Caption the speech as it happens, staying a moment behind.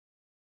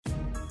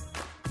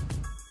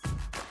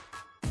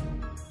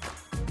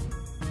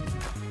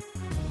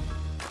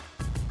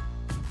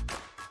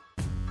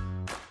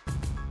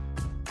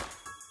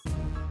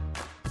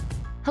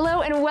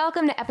Hello and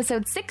welcome to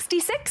episode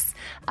 66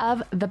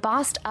 of the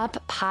Bossed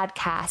Up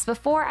podcast.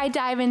 Before I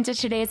dive into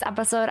today's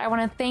episode, I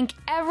want to thank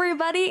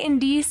everybody in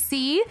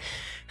DC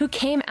who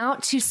came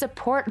out to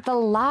support the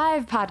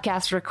live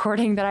podcast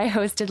recording that I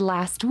hosted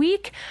last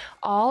week,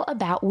 all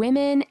about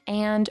women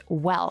and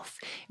wealth.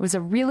 It was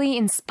a really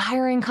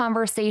inspiring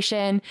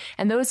conversation,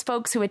 and those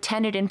folks who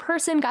attended in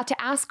person got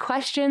to ask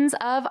questions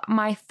of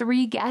my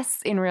three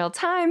guests in real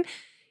time.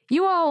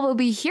 You all will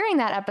be hearing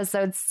that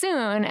episode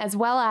soon, as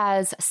well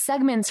as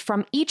segments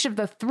from each of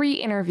the three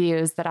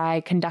interviews that I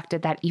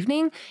conducted that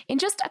evening in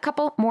just a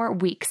couple more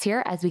weeks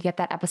here as we get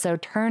that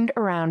episode turned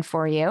around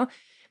for you.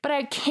 But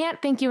I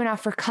can't thank you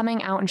enough for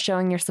coming out and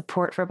showing your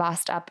support for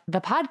Bossed Up, the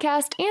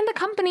podcast, and the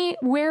company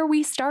where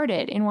we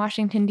started in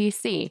Washington,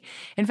 D.C.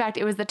 In fact,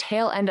 it was the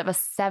tail end of a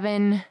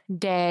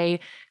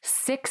 7-day,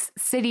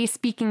 6-city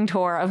speaking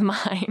tour of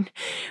mine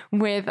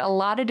with a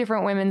lot of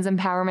different women's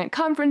empowerment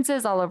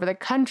conferences all over the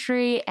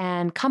country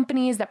and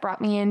companies that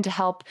brought me in to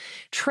help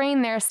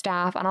train their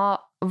staff on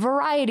all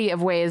variety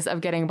of ways of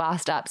getting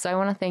bossed up. So I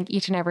want to thank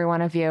each and every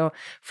one of you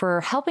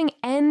for helping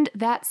end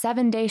that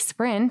 7-day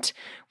sprint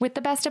with the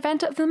best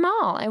event of them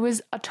all. It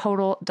was a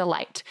total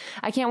delight.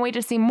 I can't wait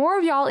to see more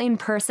of y'all in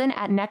person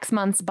at next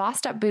month's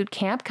Bossed Up Boot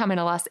Camp coming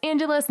to Los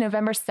Angeles,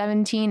 November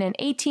 17 and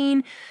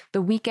 18,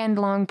 the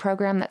weekend-long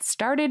program that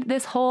started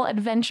this whole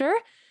adventure,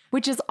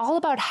 which is all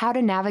about how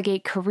to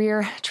navigate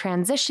career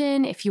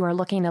transition if you are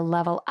looking to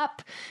level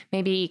up,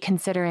 maybe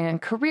considering a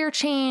career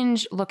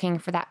change, looking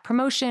for that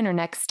promotion or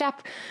next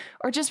step,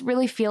 or just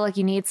really feel like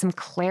you need some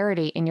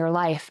clarity in your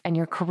life and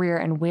your career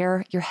and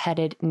where you're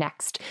headed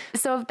next.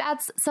 So if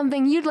that's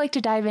something you'd like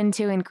to dive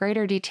into in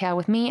greater detail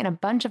with me and a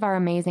bunch of our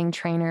amazing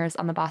trainers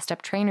on the Bossed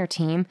Up Trainer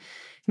team,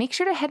 make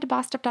sure to head to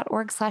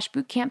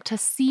bossedup.org/bootcamp to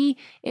see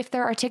if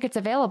there are tickets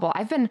available.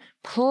 I've been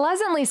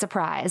pleasantly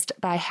surprised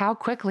by how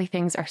quickly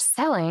things are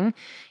selling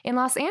in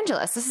Los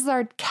Angeles. This is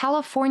our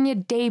California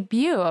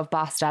debut of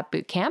Bossed Up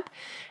Bootcamp.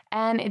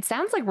 And it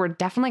sounds like we're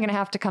definitely going to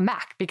have to come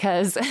back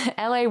because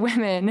LA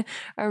women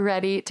are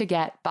ready to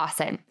get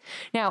bossin'.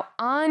 Now,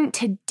 on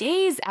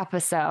today's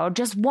episode,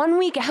 just 1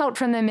 week out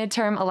from the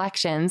midterm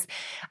elections,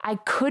 I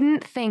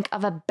couldn't think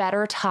of a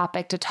better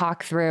topic to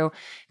talk through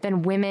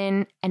than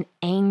women and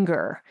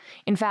anger.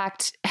 In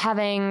fact,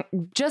 having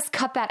just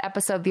cut that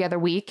episode the other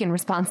week in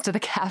response to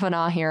the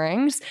Kavanaugh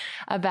hearings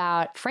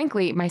about,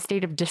 frankly, my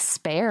state of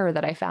despair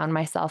that I found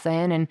myself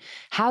in and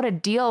how to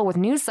deal with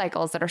news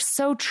cycles that are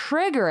so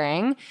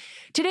triggering,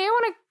 today I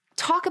want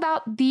to talk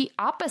about the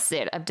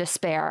opposite of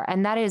despair,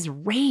 and that is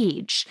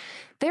rage.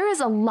 There is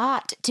a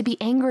lot to be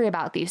angry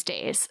about these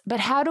days, but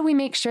how do we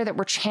make sure that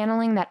we're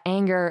channeling that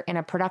anger in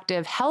a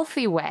productive,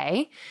 healthy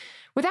way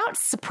without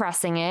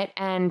suppressing it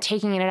and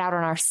taking it out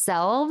on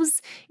ourselves,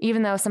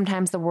 even though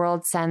sometimes the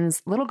world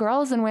sends little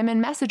girls and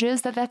women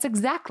messages that that's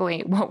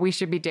exactly what we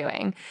should be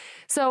doing?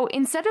 So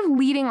instead of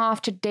leading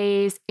off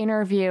today's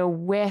interview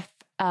with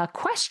a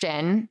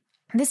question,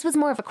 this was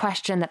more of a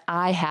question that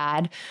I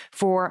had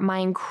for my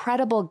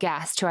incredible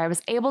guest who I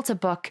was able to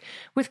book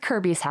with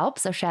Kirby's help.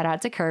 So shout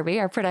out to Kirby,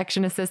 our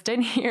production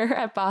assistant here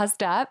at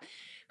Bossed Up,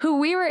 who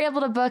we were able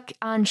to book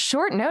on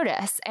short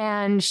notice.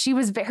 And she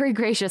was very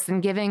gracious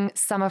in giving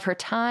some of her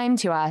time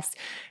to us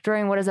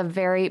during what is a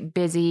very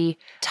busy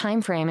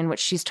time frame in which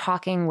she's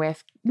talking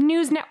with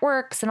news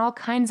networks and all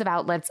kinds of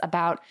outlets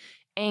about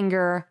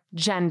anger,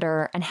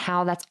 gender, and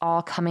how that's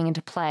all coming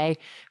into play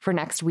for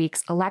next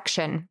week's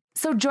election.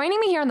 So joining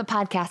me here on the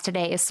podcast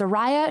today is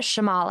Soraya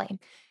Chemaly.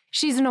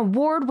 She's an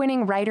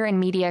award-winning writer and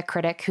media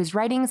critic whose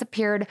writings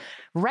appeared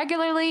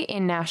regularly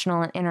in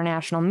national and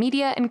international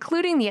media,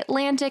 including The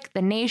Atlantic,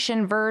 The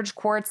Nation, Verge,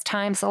 Quartz,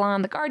 Time,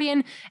 Salon, The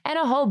Guardian, and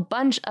a whole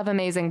bunch of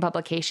amazing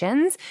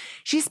publications.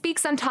 She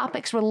speaks on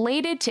topics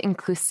related to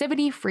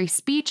inclusivity, free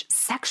speech,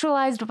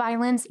 sexualized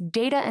violence,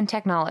 data, and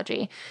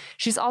technology.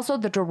 She's also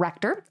the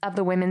director of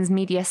the Women's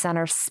Media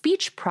Center's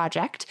Speech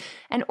Project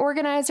and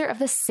organizer of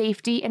the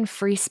Safety and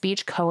Free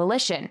Speech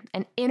Coalition,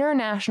 an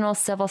international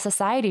civil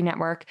society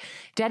network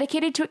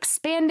dedicated to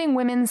expanding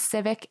women's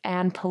civic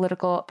and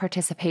political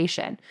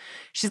participation.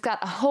 She's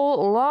got a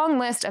whole long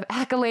list of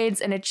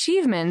accolades and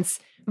achievements,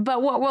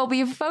 but what we'll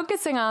be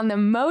focusing on the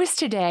most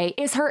today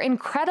is her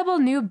incredible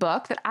new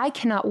book that I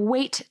cannot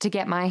wait to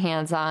get my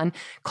hands on,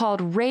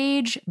 called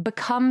Rage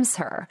Becomes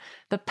Her: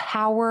 The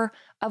Power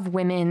of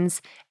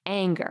Women's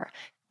Anger.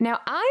 Now,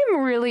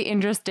 I'm really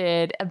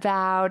interested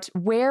about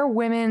where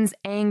women's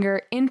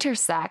anger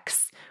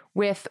intersects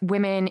with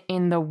women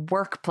in the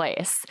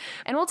workplace.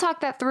 And we'll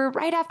talk that through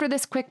right after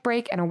this quick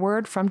break and a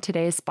word from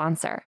today's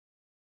sponsor.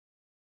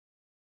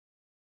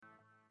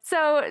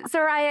 So,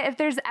 Soraya, if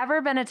there's ever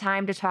been a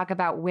time to talk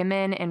about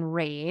women and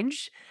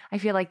rage, I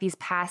feel like these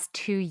past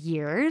 2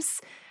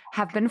 years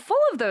have been full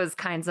of those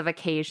kinds of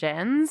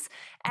occasions.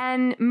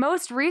 And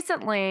most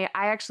recently,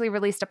 I actually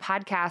released a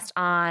podcast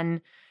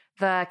on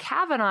the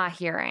Kavanaugh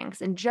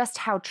hearings and just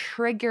how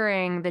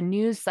triggering the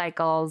news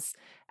cycles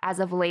as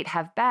of late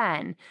have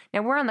been.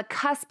 Now, we're on the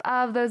cusp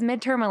of those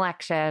midterm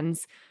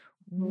elections.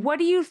 What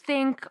do you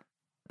think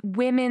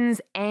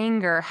women's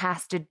anger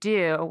has to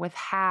do with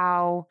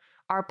how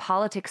our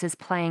politics is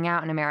playing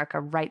out in America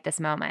right this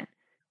moment?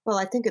 Well,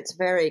 I think it's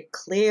very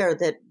clear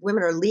that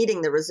women are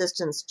leading the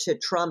resistance to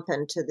Trump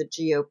and to the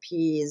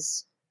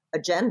GOP's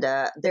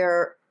agenda.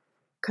 They're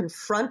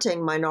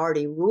confronting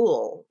minority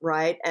rule,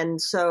 right?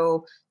 And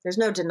so there's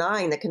no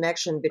denying the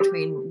connection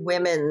between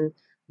women,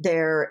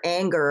 their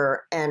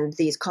anger, and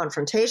these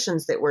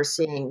confrontations that we're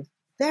seeing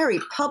very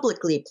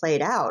publicly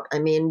played out. I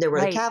mean, there were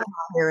the Right. Kavanaugh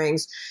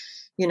hearings,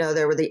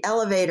 there were the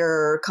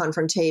elevator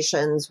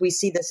confrontations. We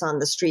see this on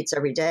the streets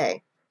every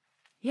day.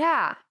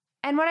 Yeah.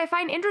 And what I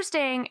find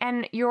interesting,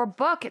 and your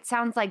book, it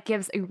sounds like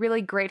gives a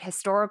really great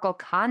historical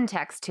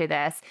context to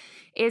this,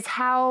 is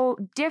how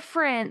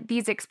different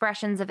these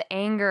expressions of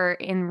anger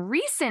in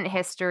recent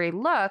history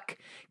look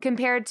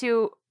compared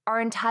to our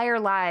entire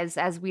lives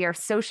as we are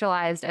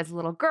socialized as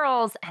little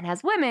girls and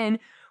as women.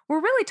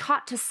 We're really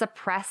taught to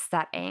suppress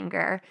that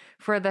anger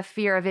for the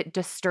fear of it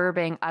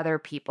disturbing other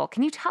people.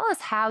 Can you tell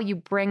us how you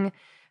bring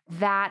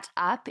that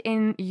up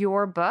in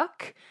your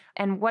book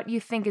and what you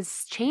think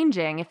is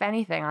changing, if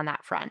anything, on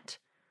that front?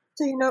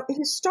 So,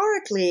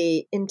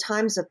 historically, in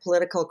times of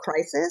political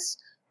crisis,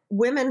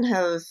 women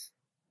have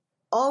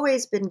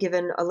always been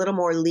given a little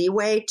more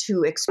leeway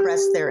to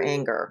express their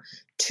anger,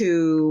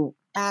 to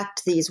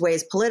act these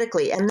ways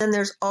politically. And then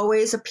there's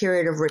always a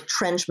period of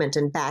retrenchment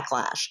and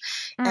backlash.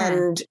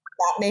 And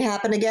that may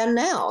happen again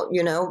now,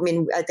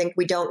 I think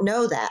we don't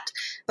know that.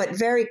 But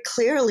very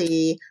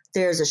clearly,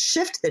 there's a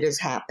shift that has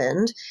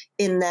happened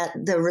in that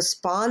the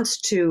response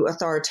to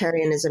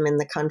authoritarianism in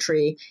the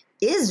country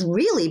is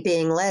really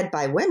being led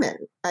by women.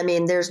 I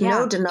mean, there's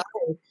no denying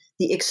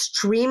the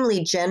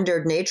extremely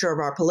gendered nature of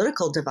our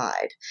political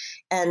divide.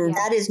 And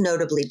that is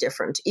notably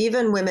different.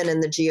 Even women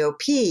in the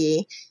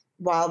GOP,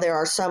 while there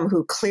are some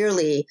who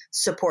clearly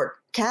support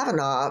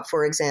Kavanaugh,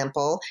 for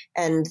example,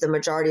 and the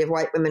majority of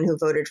white women who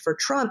voted for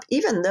Trump,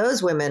 even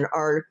those women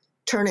are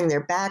turning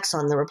their backs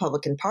on the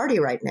Republican Party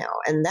right now.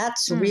 And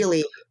that's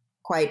really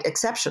quite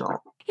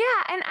exceptional. Yeah,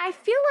 and I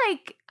feel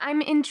like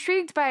I'm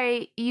intrigued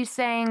by you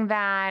saying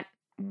that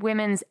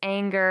women's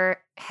anger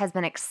has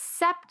been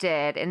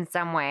accepted in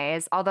some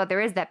ways, although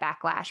there is that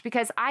backlash,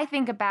 because I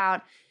think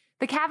about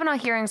the Kavanaugh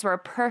hearings were a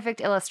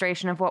perfect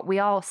illustration of what we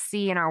all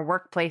see in our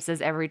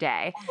workplaces every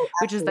day,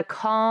 which is the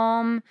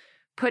calm,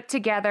 put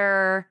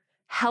together,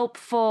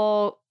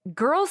 helpful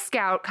Girl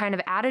Scout kind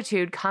of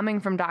attitude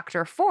coming from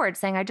Dr. Ford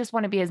saying, I just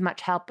want to be as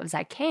much help as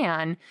I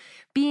can,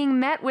 being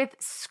met with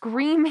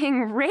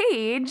screaming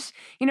rage,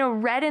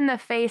 red in the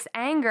face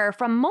anger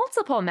from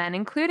multiple men,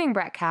 including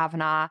Brett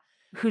Kavanaugh,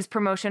 whose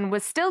promotion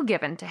was still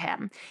given to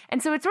him.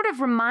 And so it sort of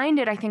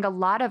reminded, I think, a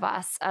lot of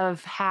us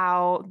of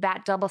how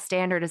that double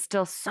standard is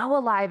still so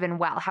alive and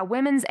well, how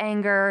women's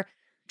anger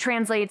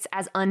translates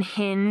as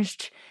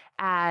unhinged,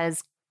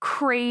 as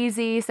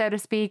crazy, so to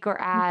speak, or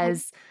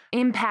as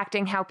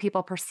impacting how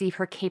people perceive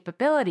her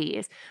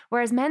capabilities,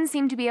 whereas men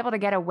seem to be able to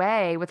get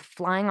away with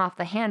flying off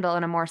the handle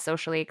in a more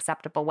socially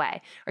acceptable way.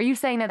 Are you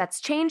saying that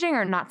that's changing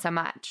or not so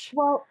much?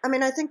 Well,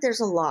 I think there's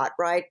a lot,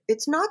 right?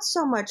 It's not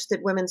so much that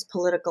women's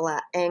political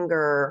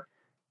anger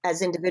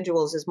as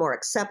individuals is more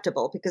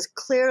acceptable, because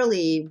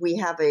clearly we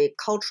have a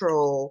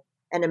cultural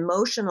and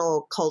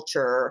emotional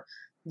culture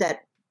that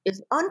is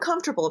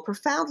uncomfortable,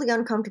 profoundly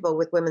uncomfortable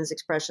with women's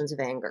expressions of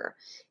anger.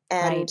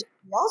 And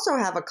we also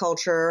have a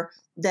culture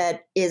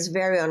that is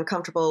very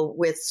uncomfortable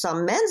with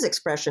some men's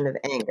expression of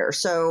anger.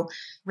 So,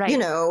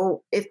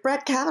 if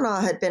Brett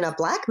Kavanaugh had been a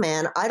black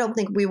man, I don't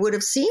think we would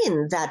have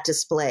seen that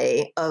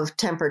display of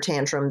temper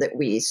tantrum that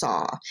we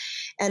saw.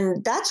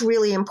 And that's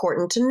really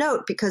important to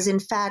note, because in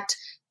fact,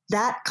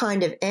 that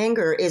kind of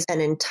anger is an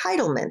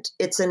entitlement.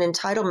 It's an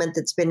entitlement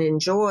that's been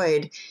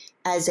enjoyed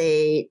as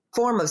a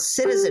form of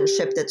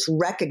citizenship that's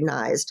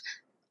recognized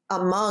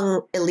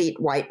among elite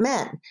white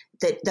men.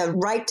 That the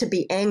right to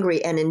be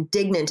angry and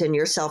indignant in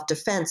your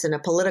self-defense in a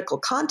political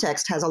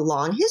context has a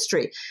long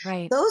history.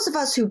 Right. Those of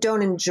us who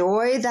don't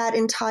enjoy that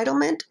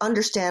entitlement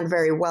understand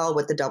very well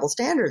what the double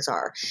standards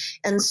are.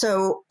 And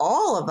so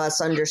all of us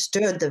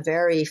understood the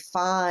very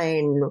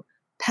fine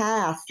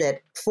path that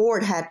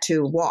Ford had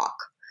to walk.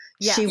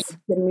 Yes. She was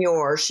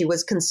demure, she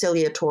was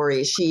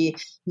conciliatory, she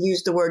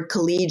used the word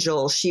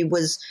collegial, she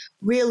was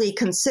really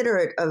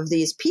considerate of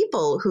these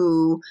people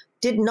who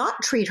did not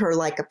treat her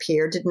like a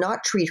peer, did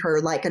not treat her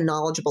like a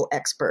knowledgeable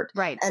expert.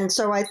 Right. And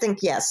so I think,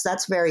 yes,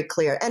 that's very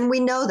clear. And we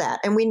know that.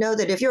 And we know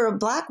that if you're a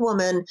black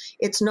woman,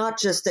 it's not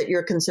just that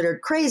you're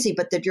considered crazy,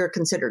 but that you're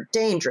considered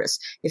dangerous.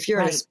 If you're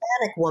an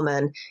Hispanic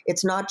woman,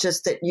 it's not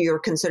just that you're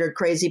considered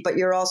crazy, but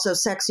you're also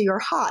sexy or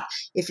hot.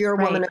 If you're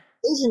a woman of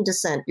Asian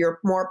descent, you're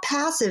more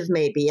passive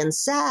maybe and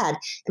sad.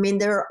 I mean,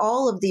 there are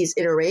all of these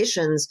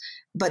iterations,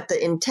 but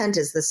the intent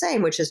is the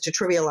same, which is to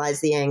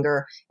trivialize the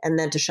anger and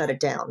then to shut it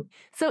down.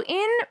 So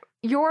in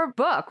your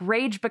book,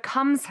 Rage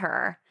Becomes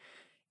Her,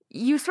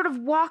 you sort of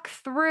walk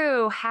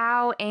through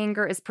how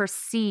anger is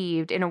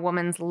perceived in a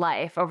woman's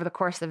life over the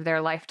course of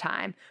their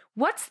lifetime.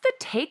 What's the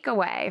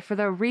takeaway for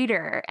the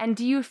reader? And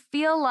do you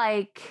feel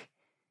like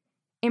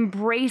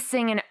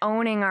embracing and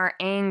owning our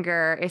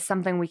anger is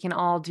something we can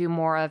all do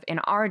more of in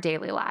our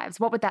daily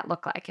lives? What would that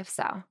look like, if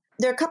so?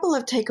 There are a couple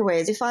of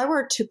takeaways. If I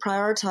were to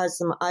prioritize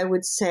them, I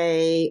would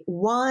say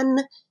one,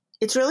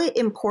 it's really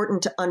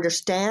important to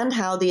understand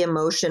how the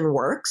emotion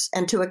works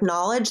and to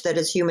acknowledge that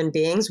as human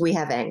beings, we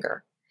have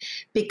anger.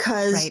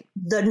 Because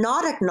the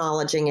not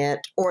acknowledging it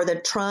or the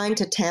trying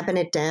to tampen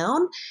it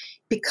down,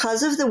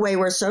 because of the way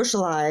we're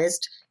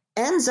socialized,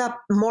 ends up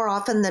more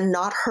often than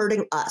not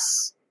hurting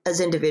us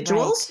as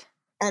individuals.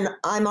 And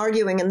I'm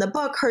arguing in the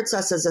book, hurts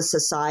us as a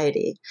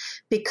society,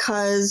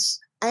 because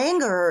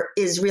anger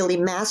is really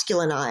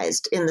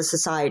masculinized in the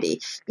society.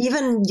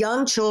 Even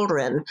young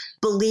children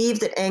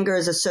believe that anger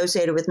is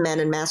associated with men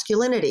and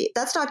masculinity.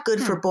 That's not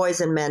good for boys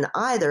and men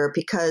either,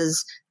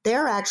 because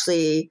they're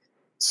actually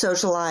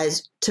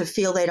socialized to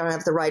feel they don't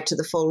have the right to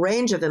the full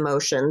range of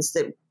emotions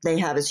that they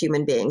have as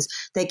human beings.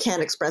 They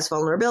can't express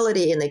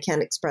vulnerability and they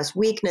can't express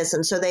weakness.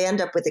 And so they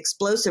end up with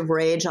explosive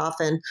rage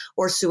often,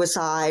 or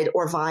suicide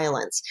or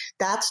violence.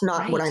 That's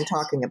not what I'm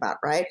talking about,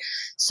 right?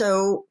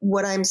 So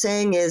what I'm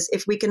saying is,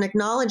 if we can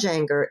acknowledge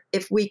anger,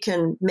 if we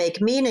can make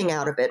meaning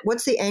out of it,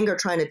 what's the anger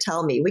trying to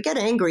tell me? We get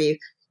angry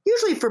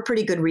usually for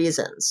pretty good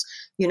reasons.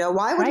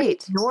 Why would we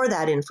ignore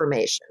that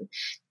information?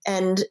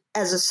 And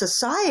as a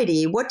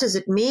society, what does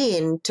it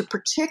mean to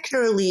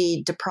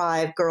particularly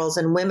deprive girls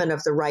and women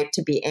of the right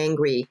to be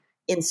angry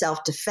in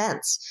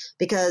self-defense?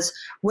 Because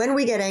when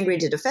we get angry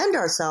to defend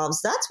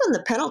ourselves, that's when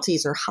the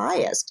penalties are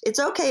highest. It's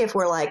okay if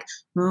we're like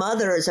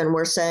mothers and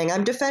we're saying,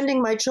 I'm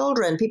defending my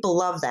children. People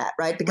love that,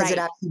 right? Because it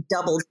actually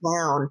doubles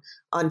down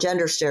on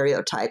gender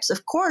stereotypes.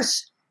 Of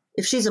course,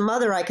 if she's a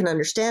mother, I can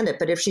understand it.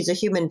 But if she's a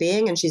human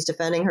being and she's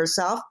defending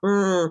herself,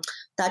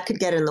 that could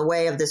get in the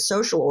way of this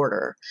social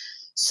order.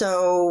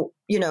 So,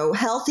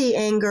 healthy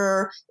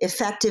anger,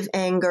 effective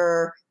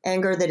anger,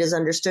 anger that is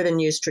understood and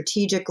used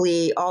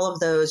strategically, all of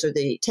those are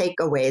the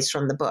takeaways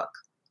from the book.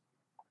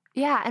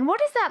 Yeah. And what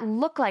does that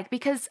look like?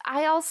 Because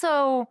I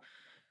also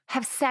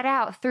have set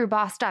out through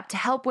Bossed Up to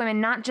help women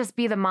not just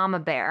be the mama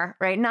bear,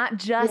 right? Not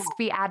just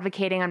be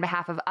advocating on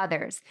behalf of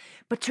others,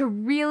 but to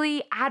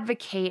really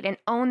advocate and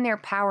own their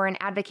power and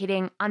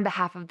advocating on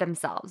behalf of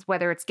themselves,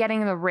 whether it's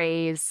getting the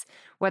raise,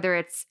 whether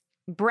it's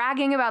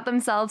bragging about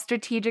themselves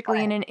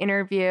strategically in an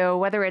interview,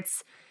 whether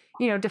it's,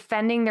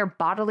 defending their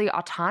bodily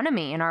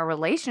autonomy in our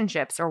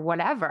relationships or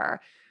whatever.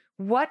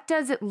 What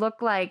does it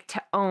look like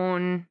to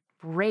own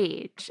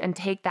rage and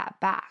take that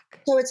back?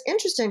 So it's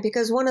interesting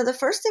because one of the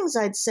first things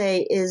I'd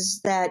say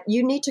is that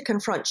you need to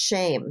confront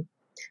shame.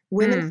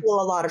 Women feel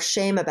a lot of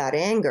shame about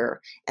anger,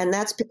 and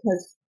that's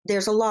because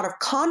there's a lot of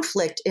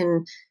conflict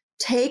in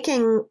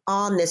taking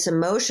on this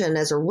emotion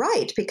as a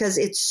right, because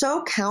it's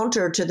so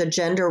counter to the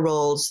gender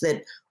roles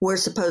that we're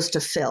supposed to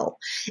fill.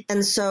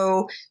 And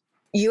so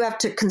you have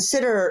to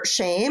consider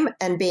shame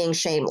and being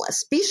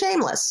shameless. Be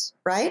shameless,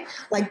 right?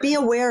 Like, be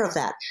aware of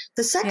that.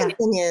 The second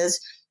thing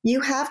is, you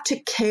have to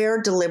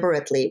care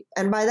deliberately.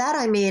 And by that,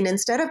 I mean,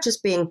 instead of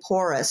just being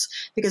porous,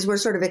 because we're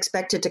sort of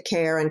expected to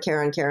care and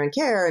care and care and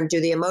care and do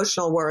the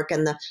emotional work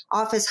and the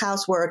office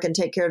housework and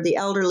take care of the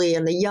elderly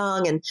and the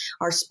young and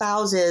our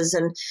spouses.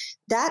 And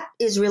that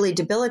is really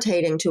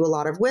debilitating to a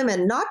lot of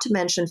women, not to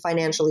mention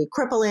financially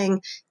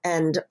crippling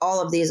and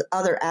all of these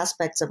other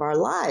aspects of our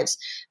lives.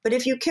 But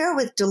if you care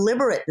with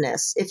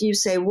deliberateness, if you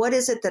say, what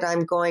is it that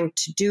I'm going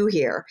to do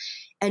here?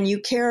 And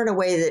you care in a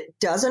way that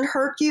doesn't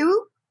hurt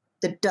you,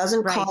 that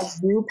doesn't cause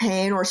you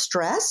pain or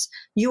stress,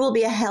 you will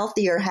be a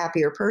healthier,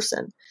 happier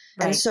person.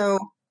 And so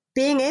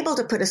being able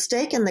to put a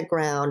stake in the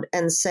ground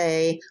and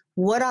say,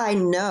 what I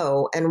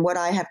know and what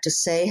I have to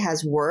say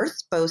has worth,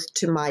 both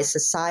to my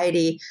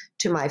society,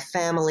 to my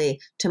family,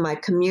 to my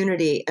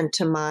community, and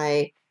to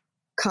my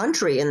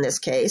country in this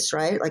case,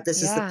 right? Like,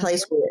 this is the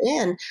place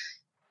we're in.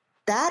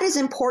 That is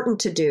important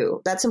to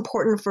do. That's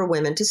important for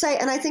women to say.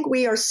 And I think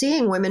we are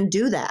seeing women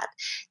do that.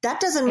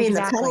 That doesn't mean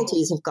the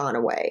penalties have gone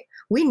away.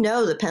 We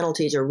know the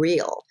penalties are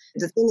real.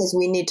 The thing is,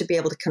 we need to be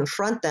able to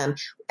confront them.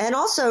 And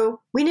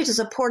also, we need to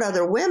support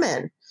other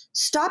women.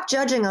 Stop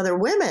judging other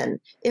women.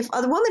 If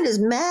a woman is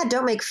mad,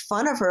 don't make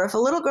fun of her. If a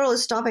little girl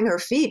is stomping her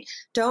feet,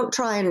 don't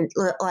try and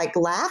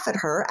laugh at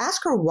her.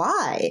 Ask her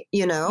why,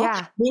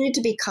 We need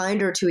to be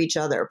kinder to each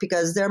other,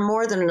 because there are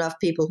more than enough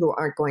people who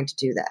aren't going to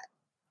do that.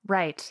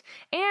 Right.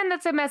 And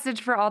that's a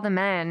message for all the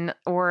men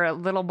or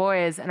little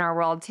boys in our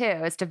world too,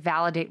 is to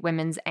validate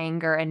women's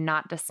anger and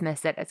not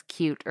dismiss it as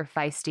cute or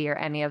feisty or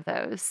any of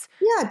those.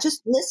 Yeah,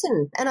 just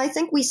listen. And I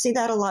think we see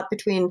that a lot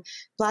between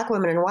Black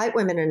women and white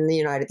women in the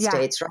United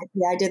States, right?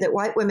 The idea that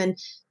white women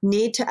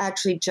need to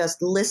actually just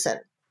listen,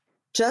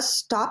 just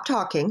stop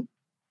talking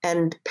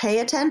and pay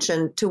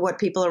attention to what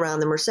people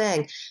around them are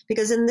saying.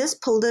 Because in this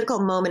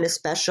political moment,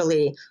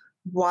 especially,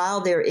 while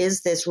there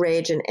is this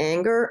rage and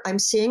anger, I'm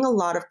seeing a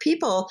lot of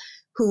people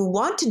who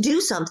want to do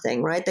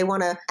something, right? They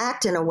want to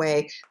act in a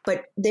way,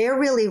 but they're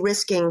really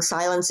risking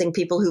silencing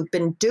people who've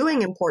been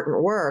doing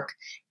important work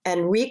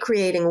and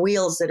recreating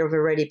wheels that have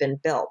already been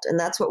built. And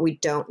that's what we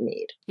don't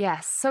need.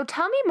 Yes. So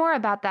tell me more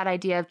about that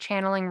idea of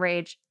channeling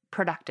rage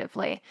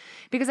productively?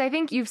 Because I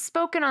think you've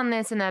spoken on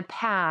this in the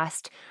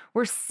past.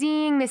 We're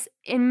seeing this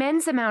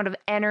immense amount of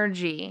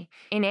energy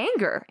in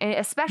anger,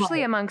 especially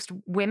Right. amongst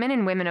women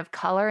and women of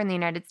color in the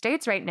United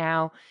States right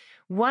now.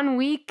 1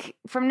 week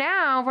from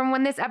now, from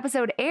when this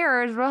episode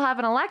airs, we'll have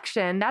an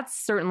election. That's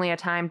certainly a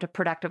time to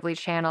productively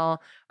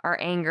channel our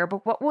anger.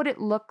 But what would it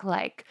look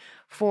like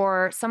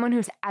for someone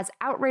who's as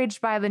outraged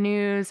by the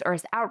news or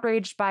as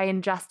outraged by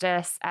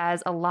injustice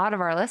as a lot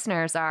of our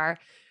listeners are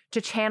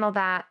to channel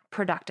that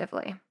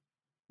productively?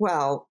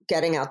 Well,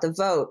 getting out the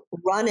vote,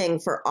 running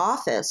for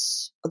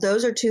office,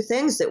 those are two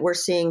things that we're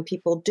seeing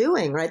people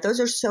doing, right? Those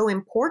are so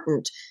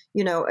important.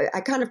 I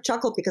kind of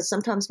chuckle because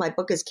sometimes my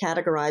book is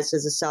categorized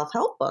as a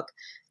self-help book.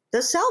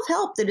 The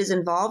self-help that is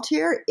involved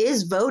here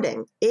is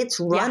voting. It's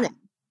running.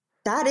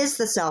 That is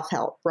the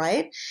self-help,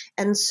 right?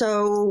 And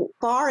so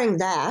barring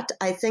that,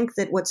 I think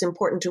that what's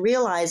important to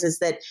realize is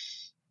that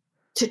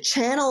to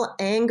channel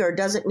anger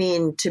doesn't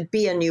mean to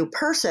be a new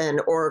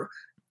person or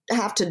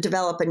have to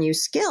develop a new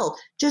skill.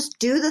 Just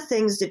do the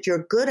things that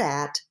you're good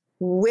at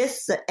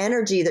with the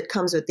energy that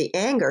comes with the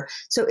anger.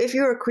 So if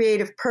you're a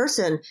creative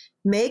person,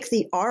 make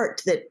the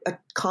art that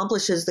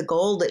accomplishes the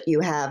goal that you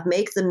have,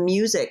 make the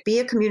music, be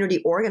a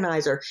community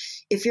organizer.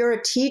 If you're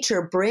a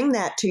teacher, bring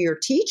that to your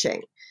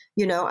teaching.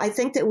 I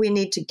think that we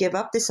need to give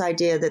up this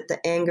idea that the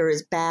anger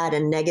is bad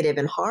and negative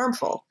and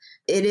harmful.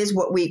 It is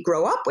what we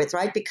grow up with,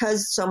 right?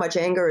 Because so much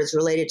anger is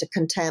related to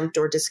contempt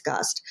or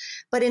disgust.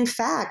 But in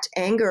fact,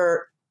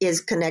 anger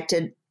is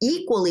connected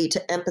equally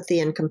to empathy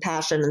and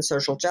compassion and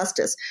social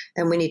justice.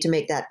 And we need to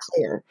make that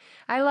clear.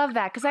 I love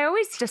that because I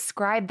always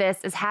describe this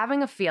as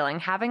having a feeling,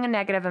 having a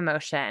negative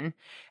emotion.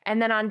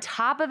 And then on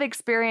top of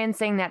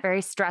experiencing that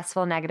very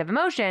stressful negative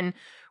emotion,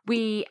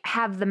 we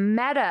have the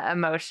meta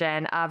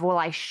emotion of, well,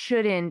 I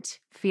shouldn't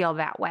feel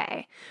that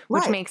way,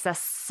 which Right. makes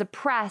us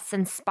suppress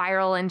and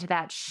spiral into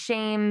that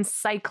shame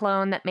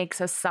cyclone that makes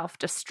us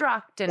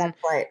self-destruct and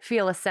That's right.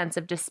 feel a sense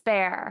of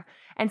despair.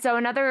 And so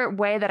another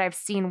way that I've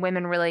seen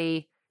women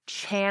really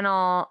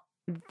channel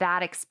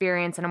that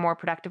experience in a more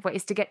productive way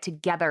is to get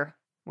together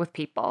with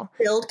people.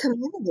 Build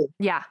community.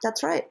 Yeah.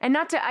 That's right. And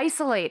not to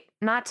isolate,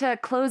 not to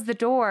close the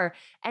door.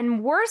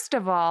 And worst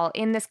of all,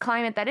 in this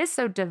climate that is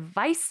so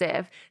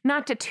divisive,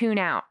 not to tune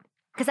out.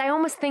 Because I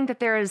almost think that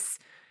there is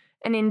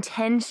an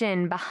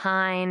intention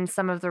behind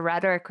some of the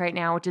rhetoric right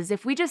now, which is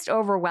if we just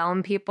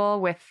overwhelm people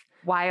with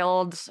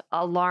wild,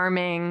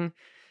 alarming,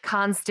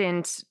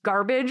 constant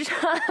garbage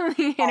on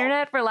the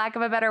internet, for lack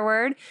of a better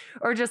word,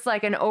 or just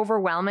like an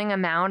overwhelming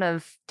amount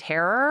of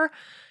terror,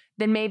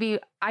 then maybe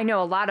I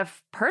know a lot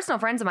of personal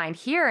friends of mine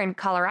here in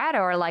Colorado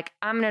are like,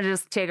 I'm going to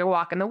just take a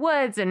walk in the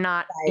woods and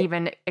not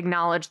even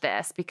acknowledge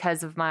this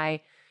because of my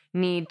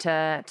need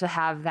to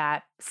have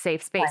that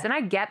safe space. Right. And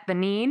I get the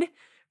need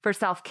for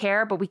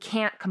self-care, but we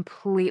can't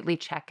completely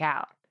check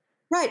out.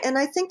 Right. And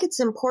I think it's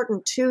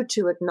important too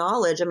to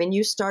acknowledge,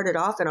 you started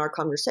off in our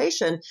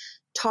conversation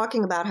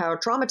talking about how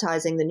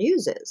traumatizing the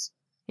news is.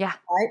 Yeah.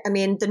 Right?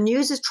 The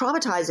news is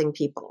traumatizing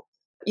people.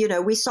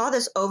 We saw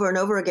this over and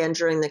over again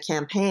during the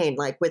campaign,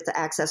 like with the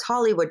Access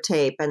Hollywood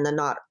tape and the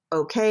not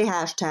okay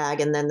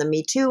hashtag and then the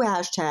Me Too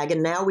hashtag.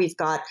 And now we've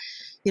got,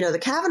 the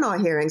Kavanaugh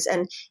hearings.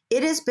 And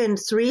it has been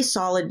 3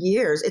 solid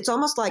years. It's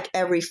almost like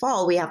every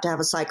fall we have to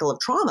have a cycle of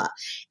trauma.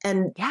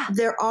 And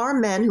there are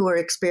men who are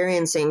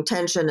experiencing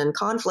tension and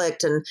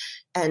conflict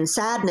and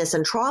sadness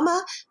and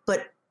trauma.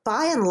 But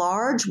by and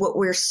large, what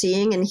we're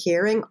seeing and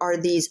hearing are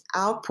these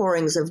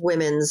outpourings of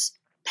women's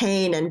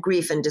pain and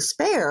grief and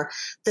despair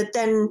that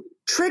then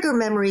trigger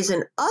memories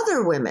in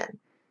other women,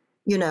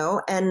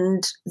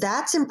 and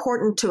that's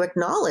important to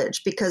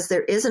acknowledge because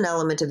there is an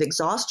element of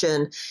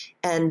exhaustion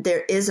and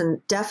there is a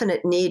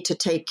definite need to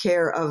take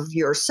care of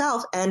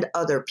yourself and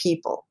other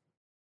people.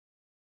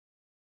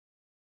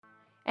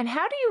 And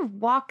how do you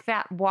walk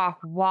that walk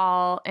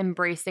while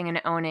embracing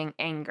and owning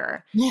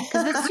anger?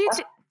 Because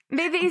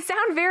they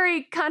sound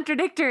very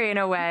contradictory in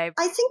a way.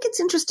 I think it's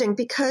interesting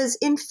because,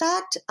 in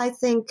fact, I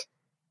think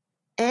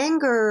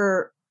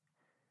anger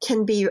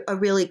can be a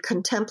really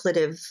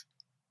contemplative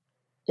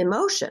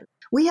emotion.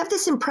 We have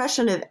this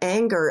impression of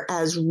anger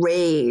as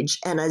rage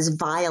and as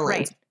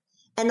violence. Right.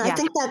 And I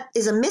think that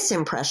is a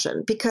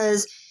misimpression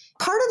because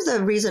part of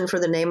the reason for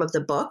the name of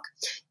the book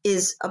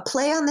is a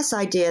play on this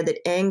idea that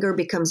anger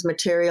becomes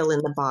material in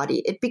the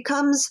body. It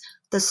becomes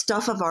the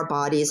stuff of our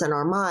bodies and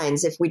our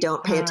minds if we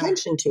don't pay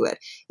attention to it.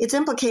 It's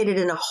implicated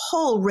in a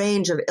whole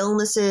range of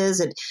illnesses.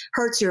 It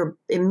hurts your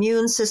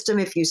immune system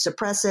if you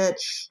suppress it.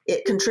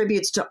 It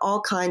contributes to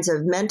all kinds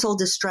of mental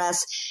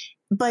distress.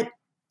 But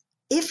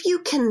if you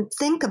can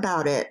think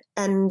about it,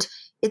 and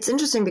it's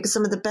interesting because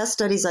some of the best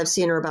studies I've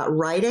seen are about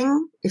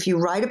writing. If you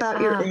write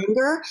about your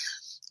anger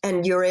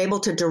and you're able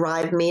to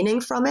derive meaning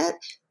from it,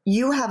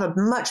 you have a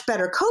much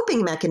better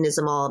coping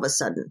mechanism all of a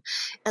sudden.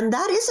 And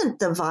that isn't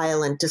the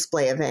violent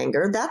display of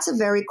anger. That's a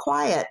very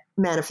quiet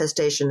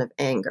manifestation of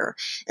anger.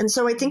 And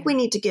so I think we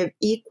need to give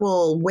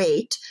equal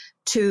weight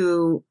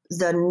to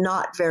the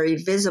not very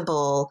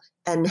visible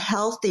and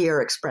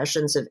healthier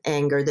expressions of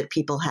anger that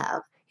people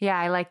have. Yeah,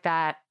 I like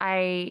that.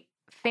 I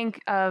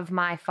think of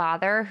my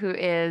father, who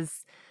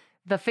is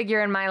the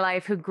figure in my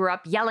life who grew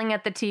up yelling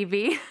at the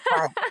TV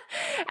Right.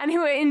 and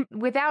who,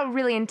 without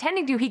really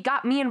intending to, he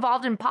got me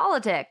involved in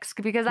politics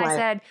because I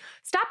said,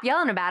 stop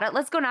yelling about it.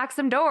 Let's go knock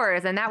some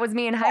doors. And that was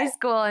me in high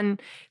school.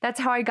 And that's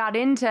how I got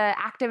into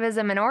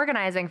activism and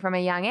organizing from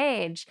a young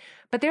age.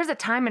 But there's a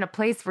time and a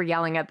place for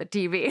yelling at the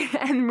TV.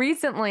 And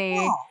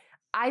recently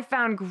I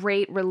found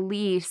great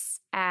release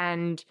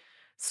and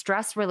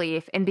stress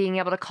relief in being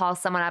able to call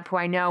someone up who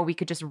I know we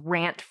could just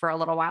rant for a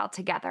little while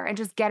together and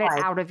just get it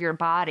out of your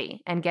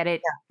body and get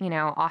it,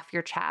 off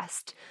your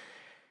chest.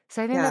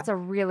 So I think that's a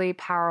really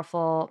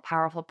powerful,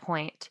 powerful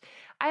point.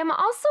 I am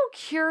also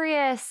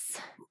curious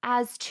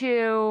as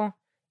to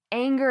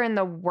anger in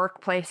the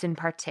workplace in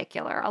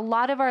particular. A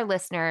lot of our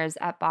listeners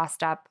at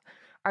Bossed Up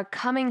are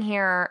coming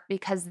here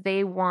because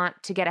they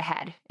want to get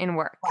ahead in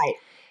work. Right.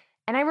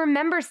 And I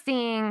remember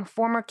seeing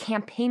former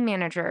campaign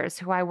managers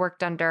who I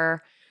worked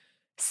under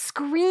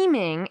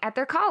screaming at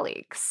their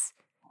colleagues.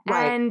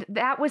 Right. And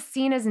that was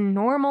seen as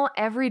normal,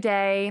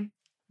 everyday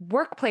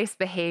workplace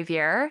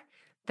behavior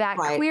that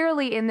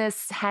clearly in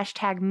this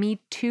hashtag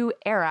Me Too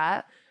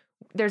era,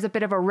 there's a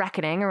bit of a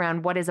reckoning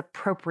around what is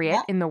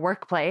appropriate in the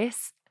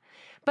workplace.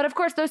 But of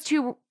course, those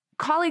two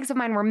colleagues of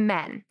mine were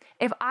men.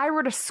 If I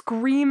were to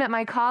scream at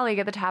my colleague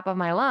at the top of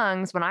my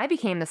lungs when I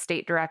became the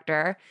state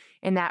director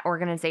in that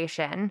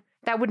organization,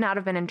 that would not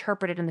have been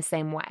interpreted in the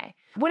same way.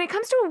 When it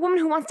comes to a woman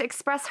who wants to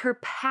express her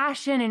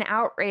passion and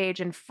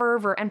outrage and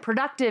fervor and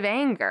productive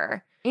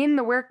anger in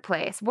the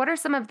workplace, what are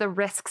some of the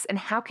risks and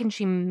how can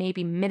she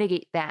maybe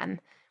mitigate them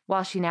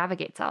while she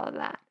navigates all of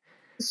that?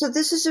 So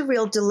this is a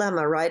real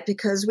dilemma, right?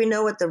 Because we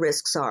know what the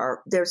risks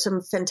are. There's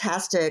some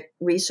fantastic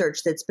research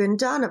that's been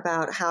done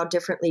about how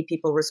differently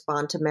people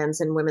respond to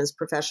men's and women's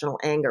professional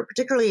anger,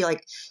 particularly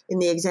like in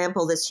the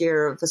example this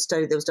year of a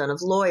study that was done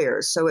of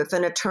lawyers. So if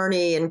an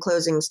attorney in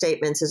closing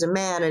statements is a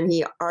man and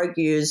he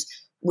argues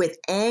with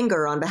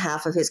anger on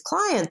behalf of his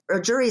client, a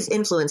jury is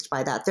influenced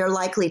by that. They're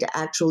likely to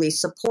actually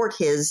support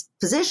his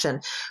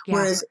position. Yeah.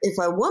 Whereas if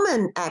a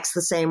woman acts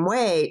the same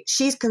way,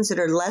 she's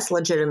considered less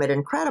legitimate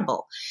and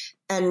credible.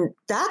 And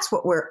that's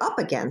what we're up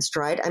against,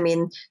 right? I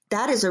mean,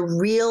 that is a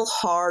real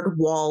hard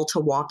wall to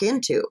walk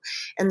into.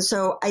 And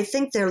so I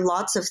think there are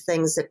lots of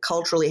things that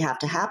culturally have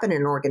to happen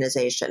in an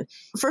organization.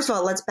 First of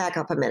all, let's back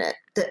up a minute.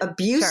 The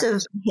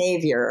abusive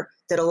behavior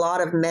that a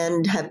lot of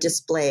men have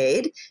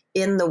displayed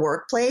in the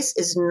workplace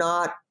is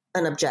not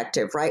an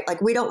objective, right?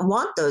 Like we don't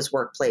want those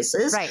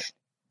workplaces. Right.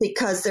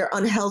 Because they're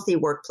unhealthy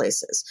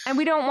workplaces. And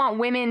we don't want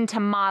women to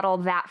model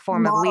that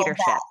form of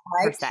leadership,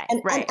 right? Per se.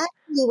 And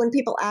actually, when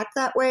people act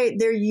that way,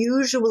 they're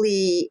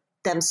usually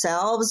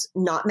themselves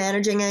not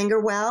managing anger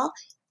well.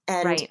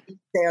 And if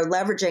they're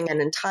leveraging an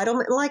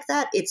entitlement like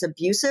that, it's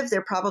abusive.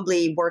 They're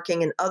probably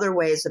working in other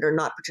ways that are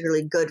not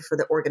particularly good for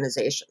the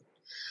organization.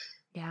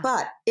 Yeah.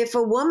 But if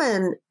a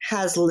woman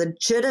has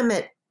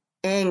legitimate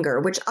anger,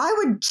 which I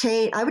would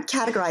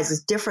categorize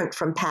as different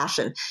from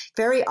passion.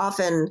 Very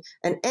often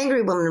an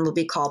angry woman will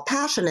be called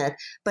passionate,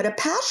 but a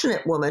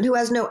passionate woman who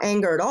has no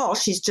anger at all,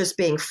 she's just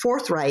being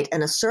forthright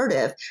and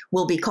assertive,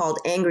 will be called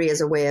angry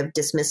as a way of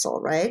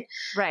dismissal, right?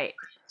 Right.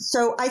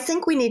 So I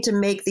think we need to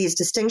make these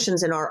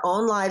distinctions in our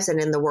own lives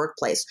and in the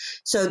workplace.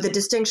 So the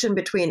distinction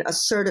between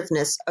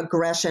assertiveness,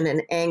 aggression,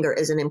 and anger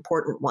is an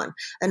important one.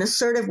 An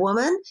assertive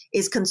woman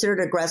is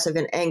considered aggressive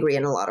and angry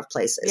in a lot of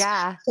places.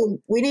 Yeah. So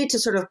we need to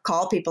sort of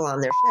call people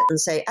on their shit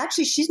and say,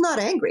 actually, she's not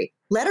angry.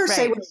 Let her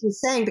say what she's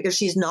saying because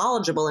she's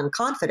knowledgeable and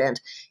confident.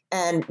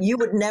 And you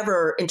would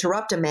never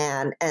interrupt a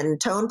man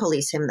and tone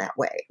police him that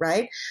way,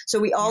 right? So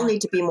we all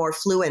need to be more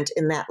fluent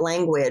in that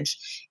language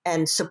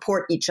and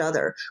support each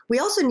other. We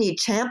also need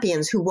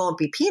champions who won't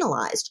be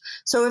penalized.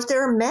 So if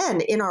there are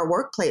men in our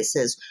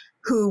workplaces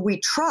who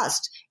we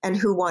trust and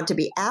who want to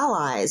be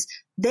allies,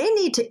 they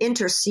need to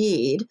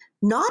intercede,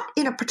 not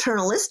in a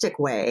paternalistic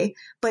way,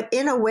 but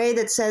in a way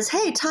that says,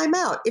 hey, time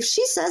out. If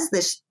she says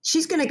this,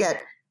 she's going to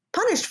get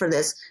punished for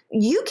this.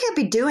 You can't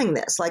be doing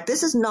this. Like,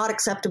 this is not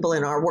acceptable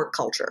in our work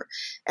culture.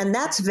 And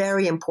that's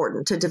very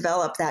important to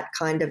develop that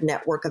kind of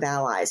network of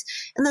allies.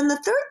 And then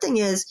the third thing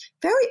is,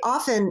 very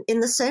often,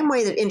 in the same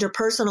way that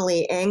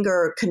interpersonally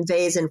anger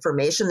conveys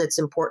information that's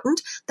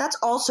important, that's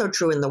also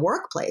true in the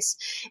workplace.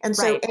 And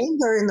so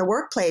anger in the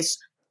workplace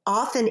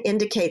often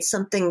indicates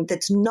something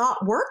that's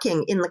not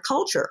working in the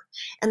culture.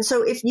 And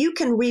so if you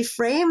can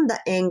reframe the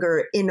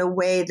anger in a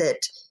way that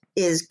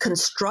is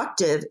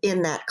constructive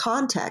in that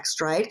context,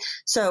 right?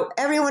 So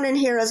everyone in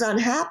here is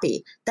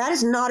unhappy. That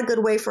is not a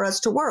good way for us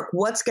to work.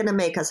 What's going to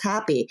make us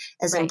happy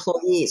as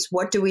employees?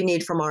 What do we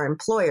need from our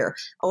employer?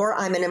 Or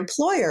I'm an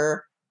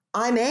employer,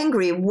 I'm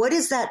angry. What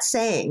is that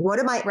saying? What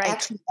am I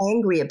actually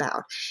angry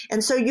about?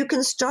 And so you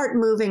can start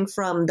moving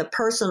from the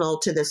personal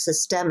to the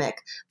systemic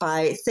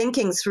by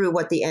thinking through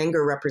what the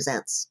anger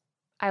represents.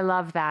 I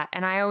love that.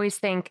 And I always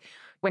think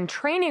when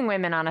training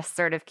women on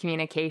assertive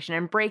communication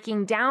and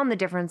breaking down the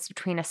difference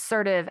between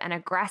assertive and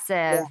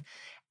aggressive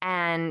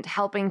and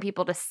helping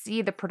people to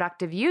see the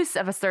productive use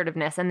of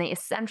assertiveness and the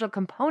essential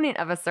component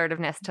of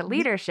assertiveness to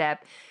leadership,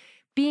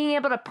 being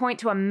able to point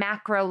to a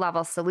macro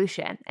level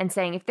solution and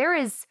saying, if there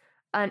is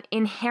an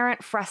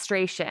inherent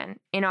frustration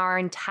in our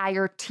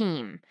entire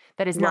team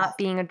that is not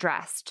being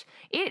addressed,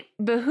 it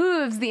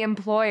behooves the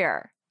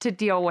employer to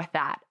deal with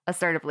that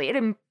assertively.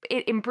 It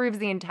improves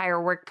the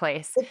entire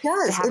workplace It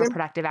does. to have a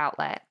productive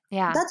outlet.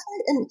 Yeah. That's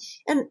right.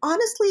 And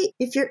honestly,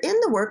 if you're in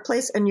the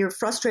workplace and you're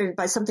frustrated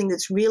by something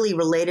that's really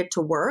related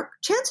to work,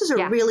 chances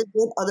are really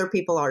good other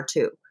people are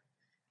too.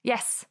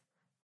 Yes.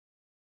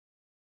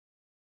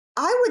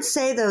 I would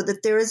say, though,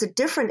 that there is a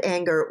different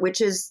anger, which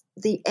is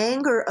the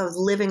anger of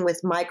living with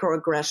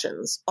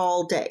microaggressions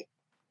all day,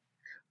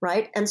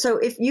 right? And so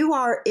if you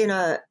are in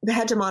a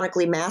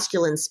hegemonically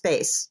masculine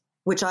space,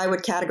 which I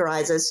would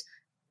categorize as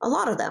a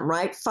lot of them,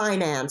 right?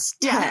 Finance,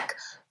 tech,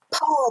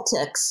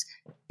 politics,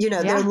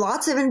 there are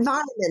lots of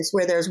environments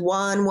where there's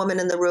one woman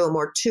in the room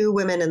or two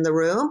women in the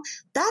room.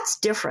 That's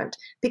different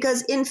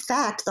because, in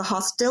fact, the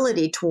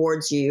hostility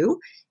towards you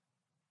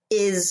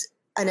is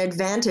an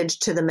advantage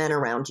to the men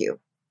around you.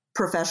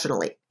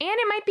 Professionally. And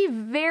it might be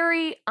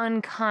very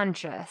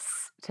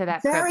unconscious to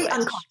that very privilege.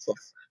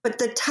 Unconscious. But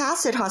the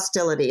tacit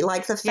hostility,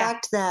 like the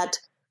fact that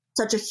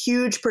such a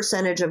huge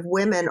percentage of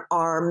women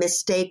are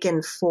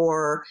mistaken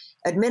for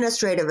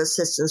administrative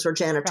assistants or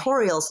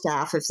janitorial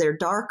staff if they're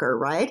darker,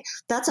 right?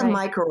 That's a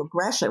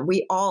microaggression.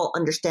 We all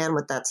understand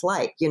what that's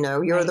like.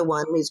 You're the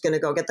one who's going to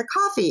go get the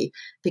coffee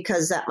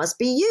because that must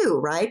be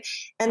you, right?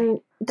 And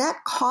that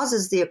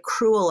causes the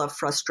accrual of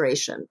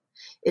frustration.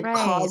 It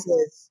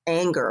causes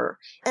anger.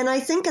 And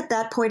I think at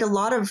that point, a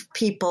lot of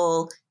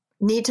people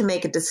need to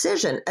make a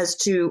decision as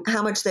to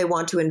how much they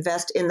want to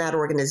invest in that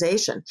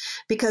organization.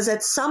 Because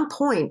at some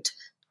point,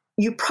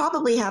 you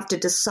probably have to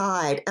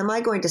decide, am I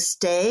going to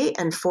stay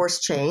and force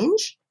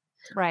change?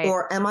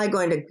 Or am I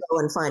going to go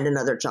and find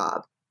another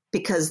job?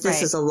 Because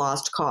this is a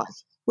lost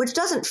cause, which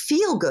doesn't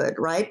feel good,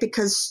 right?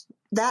 Because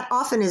that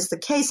often is the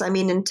case. I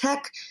mean, in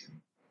tech,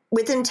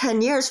 within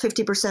 10 years,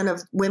 50%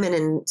 of women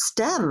in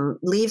STEM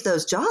leave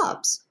those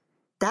jobs.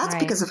 That's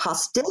because of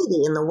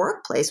hostility in the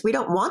workplace. We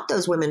don't want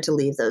those women to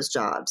leave those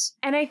jobs.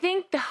 And I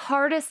think the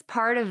hardest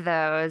part of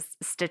those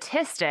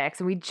statistics,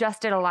 we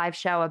just did a live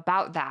show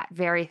about that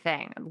very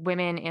thing,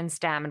 women in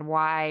STEM and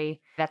why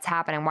that's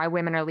happening, why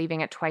women are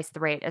leaving at twice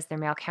the rate as their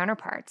male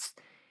counterparts.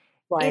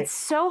 It's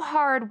so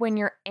hard when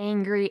you're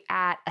angry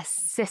at a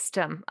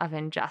system of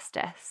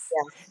injustice.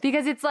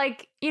 Because it's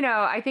like,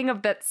 I think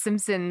of that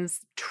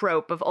Simpsons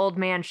trope of old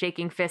man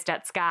shaking fist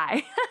at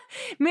sky.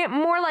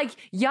 More like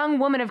young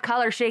woman of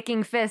color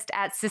shaking fist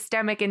at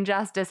systemic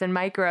injustice and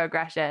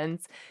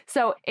microaggressions.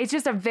 So it's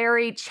just a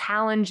very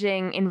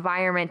challenging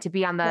environment to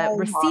be on the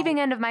receiving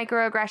end of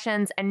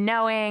microaggressions and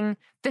knowing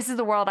this is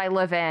the world I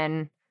live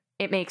in.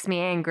 It makes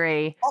me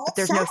angry, but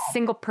there's no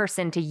single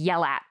person to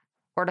yell at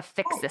or to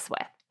fix this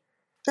with.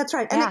 That's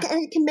right. And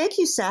it can make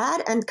you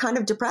sad and kind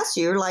of depress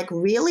you. You're like,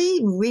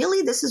 really?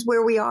 Really? This is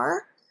where we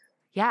are?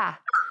 Yeah.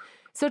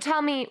 So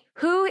tell me,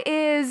 who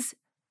is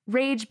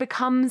Rage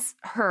Becomes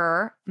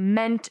Her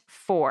meant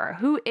for?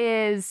 Who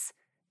is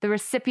the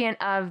recipient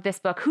of this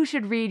book? Who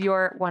should read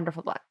your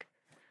wonderful book?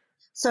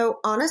 So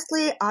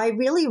honestly, I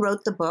really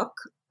wrote the book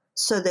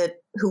so that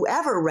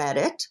whoever read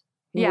it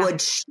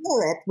would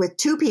share it with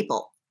two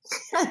people.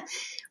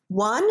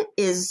 One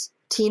is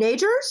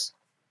teenagers.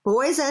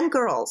 Boys and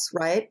girls,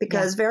 right?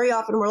 Because very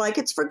often we're like,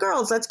 it's for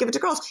girls, let's give it to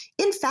girls.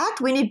 In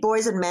fact, we need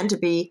boys and men to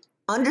be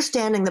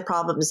understanding the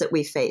problems that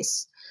we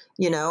face,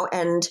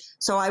 And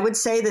so I would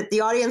say that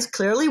the audience,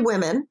 clearly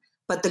women,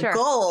 but the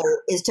goal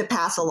is to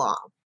pass along.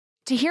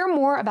 To hear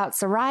more about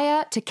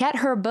Soraya, to get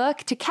her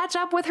book, to catch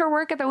up with her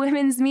work at the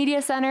Women's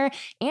Media Center,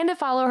 and to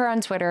follow her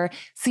on Twitter,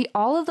 see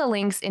all of the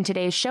links in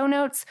today's show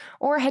notes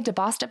or head to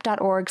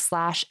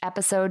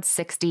bossedup.org/episode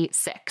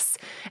 66.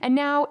 And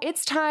now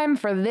it's time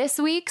for this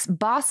week's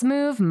Boss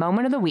Move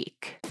Moment of the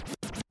Week.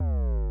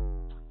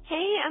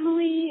 Hey,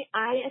 Emily.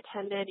 I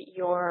attended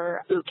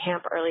your boot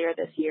camp earlier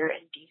this year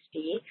in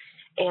DC,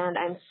 and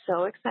I'm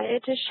so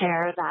excited to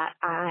share that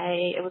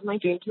it was my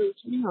dream to move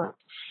to New York,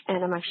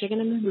 and I'm actually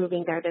going to be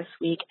moving there this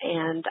week,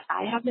 and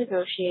I have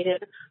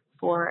negotiated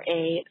for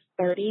a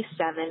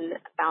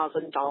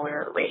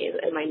 $37,000 raise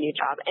in my new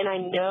job. And I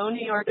know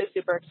New York is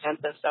super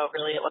expensive, so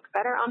really it looks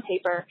better on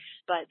paper,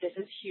 but this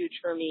is huge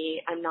for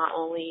me. I'm not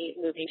only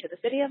moving to the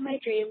city of my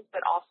dreams,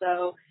 but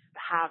also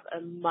have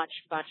a much,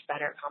 much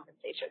better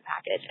compensation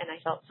package. And I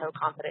felt so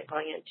confident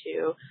going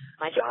into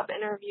my job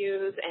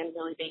interviews and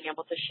really being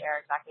able to share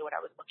exactly what I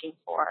was looking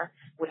for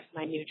with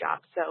my new job.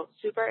 So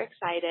super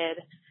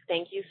excited.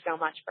 Thank you so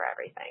much for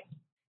everything.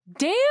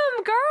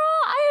 Damn,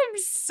 girl, I am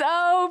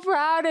so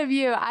proud of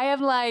you. I am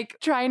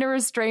trying to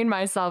restrain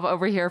myself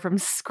over here from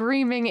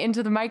screaming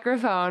into the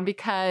microphone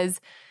because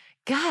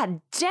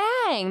God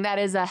dang, that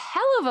is a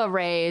hell of a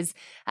raise,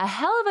 a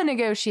hell of a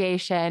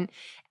negotiation,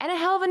 and a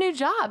hell of a new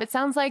job. It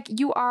sounds like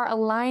you are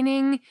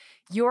aligning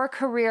your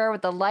career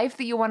with the life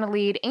that you want to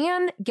lead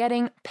and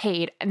getting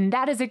paid. And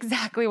that is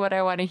exactly what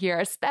I want to hear,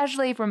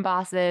 especially from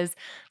bosses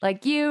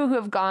like you who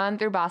have gone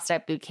through Boss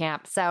Type Boot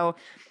Camp. So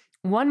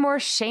One more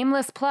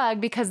shameless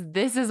plug, because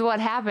this is what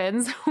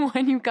happens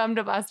when you come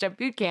to Bossed Up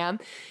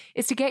Bootcamp,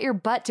 is to get your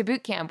butt to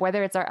bootcamp,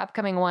 whether it's our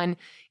upcoming one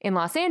in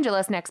Los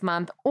Angeles next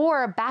month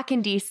or back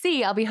in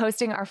DC. I'll be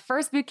hosting our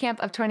first bootcamp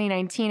of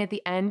 2019 at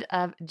the end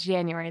of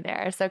January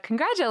there. So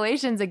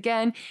congratulations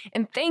again,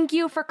 and thank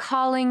you for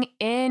calling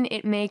in.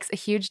 It makes a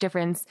huge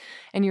difference,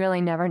 and you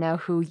really never know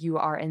who you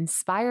are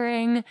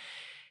inspiring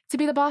to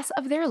be the boss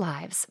of their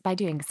lives by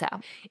doing so.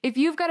 If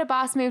you've got a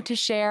boss move to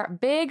share,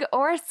 big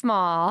or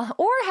small,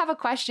 or have a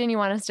question you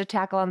want us to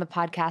tackle on the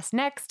podcast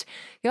next,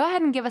 go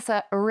ahead and give us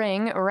a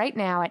ring right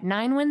now at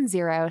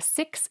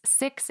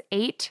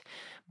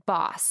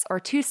 910-668-BOSS or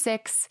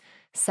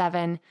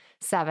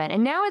 2677.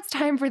 And now it's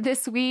time for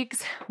this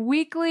week's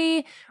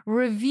weekly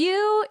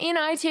review in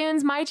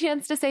iTunes, my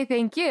chance to say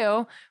thank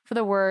you for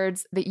the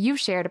words that you've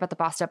shared about the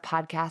Bossed Up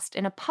podcast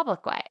in a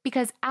public way.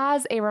 Because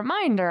as a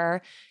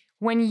reminder,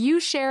 when you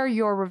share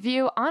your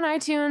review on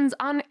iTunes,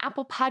 on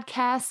Apple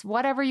Podcasts,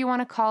 whatever you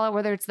want to call it,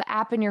 whether it's the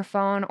app in your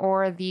phone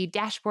or the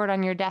dashboard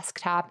on your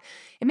desktop,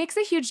 it makes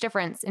a huge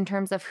difference in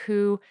terms of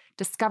who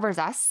discovers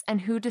us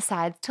and who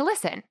decides to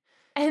listen.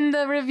 And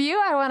the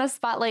review I want to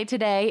spotlight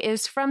today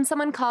is from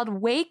someone called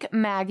Wake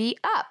Maggie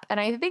Up. And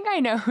I think I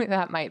know who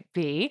that might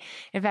be.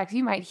 In fact,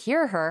 you might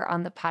hear her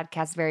on the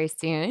podcast very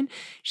soon.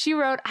 She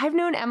wrote, I've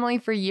known Emily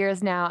for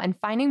years now, and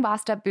finding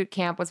Bossed Up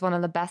Bootcamp was one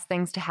of the best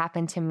things to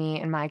happen to me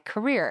in my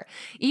career.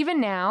 Even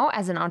now,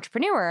 as an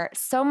entrepreneur,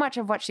 so much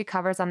of what she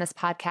covers on this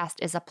podcast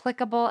is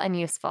applicable and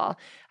useful.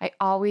 I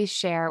always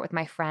share with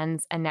my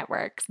friends and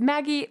networks.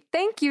 Maggie,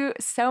 thank you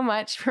so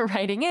much for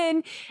writing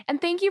in,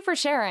 and thank you for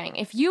sharing.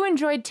 If you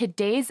enjoyed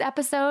today's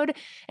episode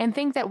and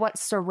think that what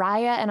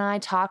Soraya and I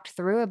talked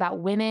through about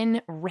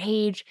women,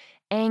 rage,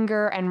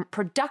 anger, and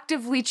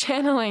productively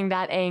channeling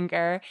that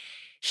anger,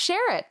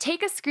 share it.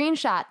 Take a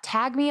screenshot.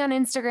 Tag me on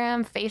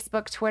Instagram,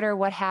 Facebook, Twitter,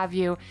 what have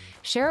you.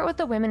 Share it with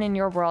the women in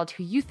your world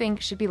who you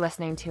think should be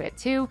listening to it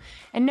too.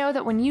 And know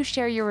that when you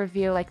share your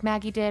review like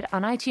Maggie did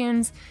on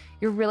iTunes,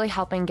 you're really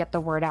helping get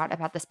the word out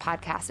about this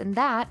podcast. And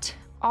that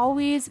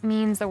always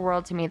means the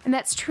world to me. And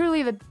that's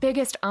truly the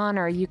biggest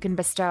honor you can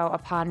bestow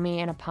upon me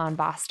and upon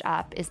Bossed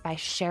Up, is by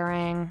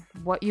sharing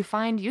what you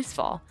find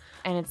useful.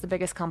 And it's the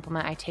biggest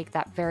compliment. I take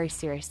that very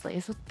seriously.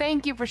 So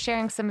thank you for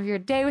sharing some of your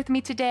day with me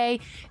today.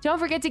 Don't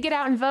forget to get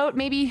out and vote.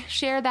 Maybe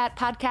share that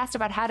podcast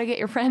about how to get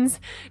your friends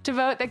to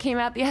vote that came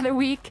out the other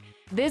week.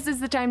 This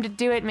is the time to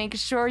do it. Make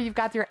sure you've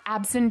got your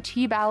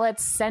absentee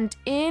ballots sent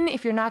in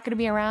if you're not going to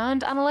be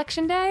around on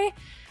Election Day.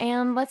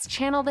 And let's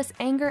channel this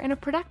anger in a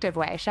productive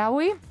way, shall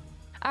we?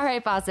 All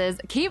right, bosses,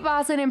 keep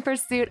bossing in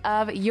pursuit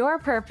of your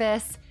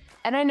purpose.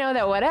 And I know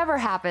that whatever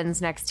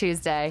happens next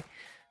Tuesday,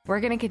 we're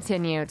going to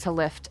continue to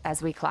lift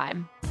as we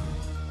climb.